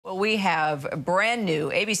we have a brand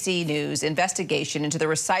new ABC News investigation into the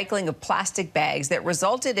recycling of plastic bags that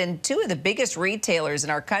resulted in two of the biggest retailers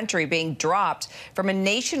in our country being dropped from a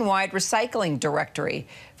nationwide recycling directory.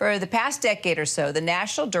 For the past decade or so, the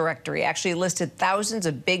National Directory actually listed thousands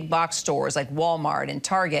of big box stores like Walmart and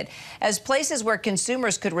Target as places where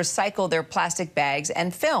consumers could recycle their plastic bags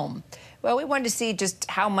and film. Well, we wanted to see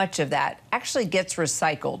just how much of that actually gets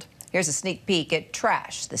recycled. Here's a sneak peek at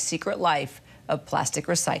Trash, the secret life of plastic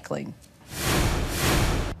recycling.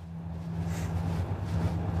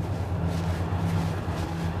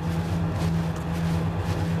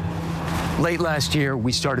 Late last year,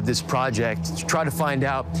 we started this project to try to find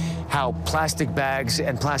out how plastic bags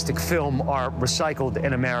and plastic film are recycled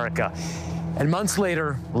in America. And months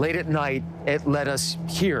later, late at night, it led us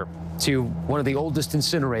here to one of the oldest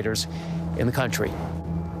incinerators in the country.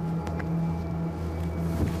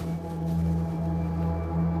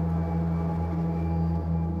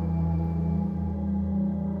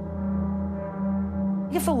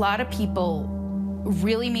 If a lot of people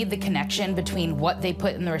really made the connection between what they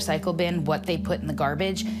put in the recycle bin, what they put in the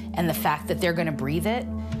garbage, and the fact that they're going to breathe it,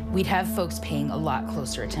 we'd have folks paying a lot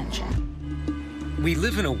closer attention. We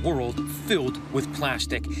live in a world filled with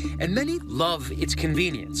plastic, and many love its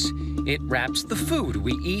convenience. It wraps the food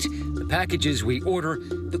we eat, the packages we order,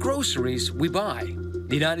 the groceries we buy.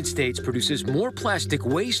 The United States produces more plastic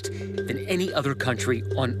waste than any other country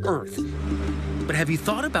on Earth. But have you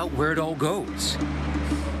thought about where it all goes?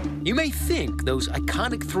 You may think those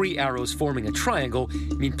iconic three arrows forming a triangle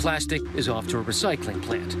mean plastic is off to a recycling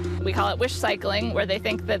plant. We call it wish cycling, where they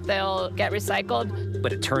think that they'll get recycled.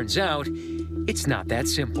 But it turns out it's not that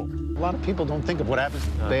simple. A lot of people don't think of what happens.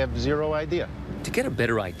 They have zero idea. To get a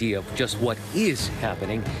better idea of just what is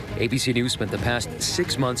happening, ABC News spent the past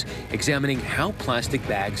 6 months examining how plastic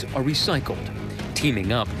bags are recycled,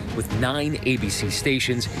 teaming up with 9 ABC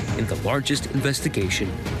stations in the largest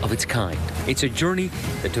investigation of its kind. It's a journey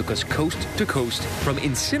that took us coast to coast from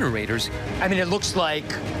incinerators. I mean, it looks like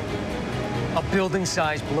a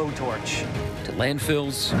building-sized blowtorch. To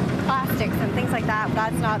landfills. Plastics and things like that.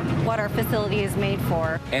 That's not what our facility is made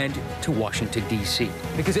for. And to Washington, D.C.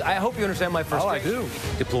 Because I hope you understand my frustration. I do.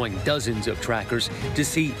 Deploying dozens of trackers to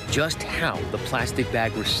see just how the plastic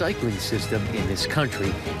bag recycling system in this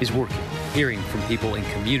country is working. Hearing from people in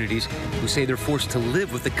communities who say they're forced to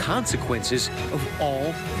live with the consequences of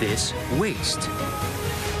all this waste.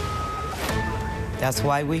 That's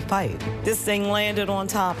why we fight. This thing landed on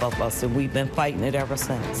top of us, and we've been fighting it ever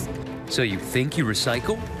since. So you think you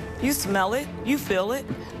recycle? You smell it, you feel it,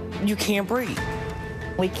 you can't breathe.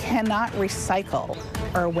 We cannot recycle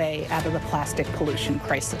our way out of the plastic pollution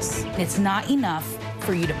crisis. It's not enough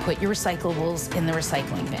for you to put your recyclables in the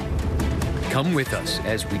recycling bin. Come with us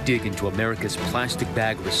as we dig into America's plastic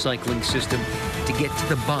bag recycling system to get to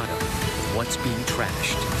the bottom of what's being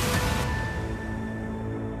trashed.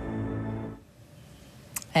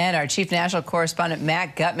 And our chief national correspondent,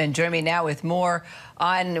 Matt Gutman, join me now with more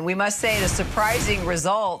on, we must say, the surprising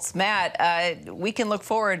results. Matt, we can look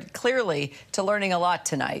forward clearly to learning a lot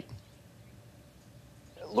tonight.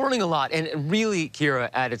 Learning a lot, and really, Kira,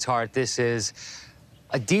 at its heart, this is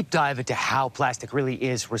a deep dive into how plastic really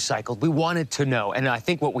is recycled. We wanted to know, and I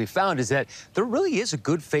think what we found is that there really is a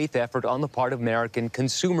good faith effort on the part of American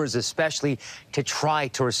consumers, especially, to try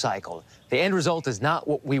to recycle. The end result is not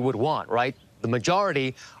what we would want, right? The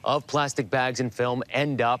majority of plastic bags and film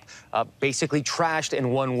end up basically trashed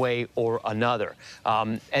in one way or another.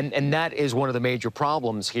 And that is one of the major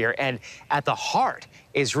problems here. And at the heart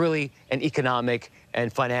is really an economic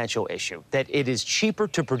and financial issue, that it is cheaper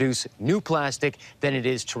to produce new plastic than it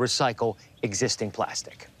is to recycle existing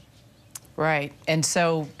plastic. Right. And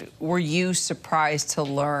so were you surprised to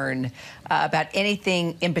learn about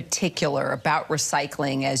anything in particular about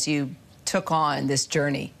recycling as you took on this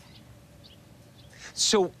journey?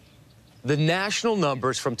 So the national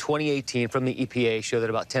numbers from 2018 from the EPA show that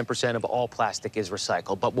about 10% of all plastic is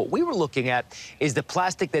recycled. But what we were looking at is the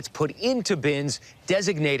plastic that's put into bins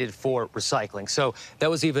designated for recycling. So that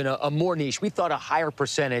was even a more niche. We thought a higher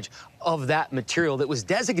percentage of that material that was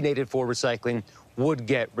designated for recycling would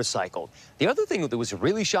get recycled. The other thing that was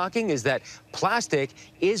really shocking is that plastic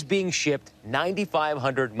is being shipped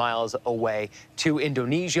 9,500 miles away to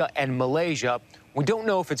Indonesia and Malaysia. We don't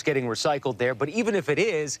know if it's getting recycled there, but even if it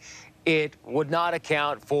is, it would not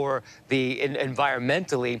account for the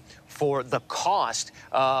environmentally for the cost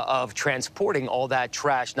of transporting all that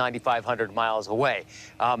trash 9,500 miles away.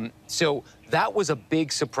 So that was a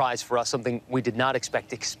big surprise for us, something we did not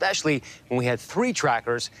expect, especially when we had 3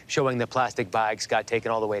 trackers showing that plastic bags got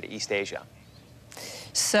taken all the way to East Asia.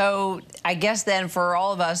 So I guess then for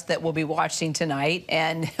all of us that will be watching tonight,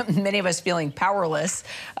 and many of us feeling powerless,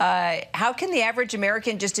 how can the average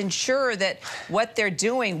American just ensure that what they're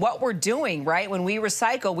doing, what we're doing, right? When we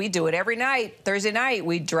recycle, we do it every night. Thursday night,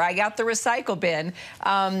 we drag out the recycle bin,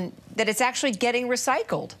 that it's actually getting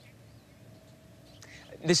recycled.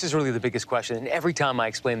 This is really the biggest question, and every time I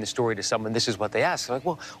explain the story to someone, this is what they ask. They're like,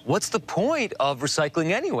 well, what's the point of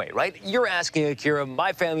recycling anyway, right? You're asking it, Kira.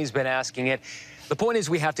 My family's been asking it. The point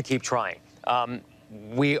is we have to keep trying.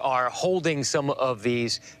 We are holding some of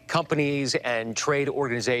these companies and trade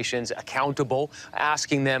organizations accountable,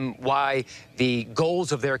 asking them why the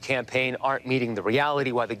goals of their campaign aren't meeting the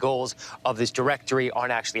reality, why the goals of this directory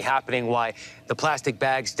aren't actually happening, why the plastic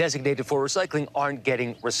bags designated for recycling aren't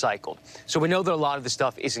getting recycled. So we know that a lot of the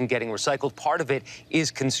stuff isn't getting recycled. Part of it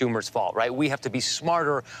is consumers' fault, right? We have to be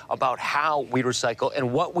smarter about how we recycle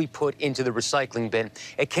and what we put into the recycling bin.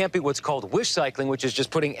 It can't be what's called wish cycling, which is just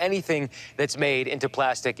putting anything that's made into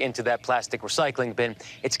plastic into that plastic recycling bin.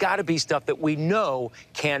 It's got to be stuff that we know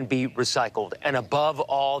can be recycled. And above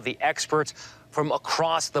all, the experts from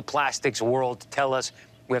across the plastics world tell us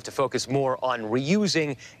we have to focus more on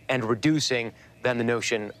reusing and reducing than the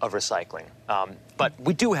notion of recycling. But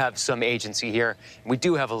we do have some agency here. We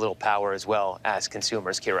do have a little power as well as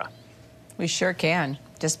consumers, Kira. We sure can,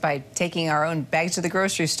 just by taking our own bags to the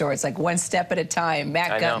grocery store. It's like one step at a time.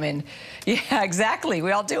 Matt Gutman. Yeah, exactly.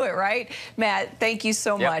 We all do it, right? Matt, thank you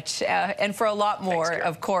so much. And for a lot more, Thanks,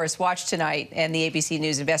 of course, watch tonight and the ABC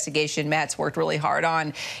News investigation Matt's worked really hard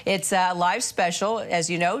on. It's a live special, as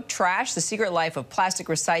you know, Trash, The Secret Life of Plastic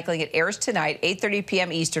Recycling. It airs tonight, 8:30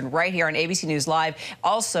 p.m. Eastern, right here on ABC News Live,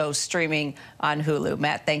 also streaming on Hulu.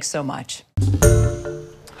 Matt, thanks so much.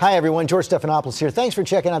 Hi, everyone. George Stephanopoulos here. Thanks for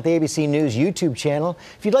checking out the ABC News YouTube channel.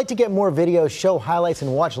 If you'd like to get more videos, show highlights,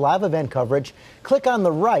 and watch live event coverage, click on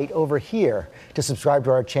the right over here to subscribe to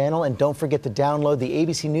our channel. And don't forget to download the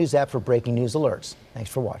ABC News app for breaking news alerts. Thanks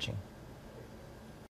for watching.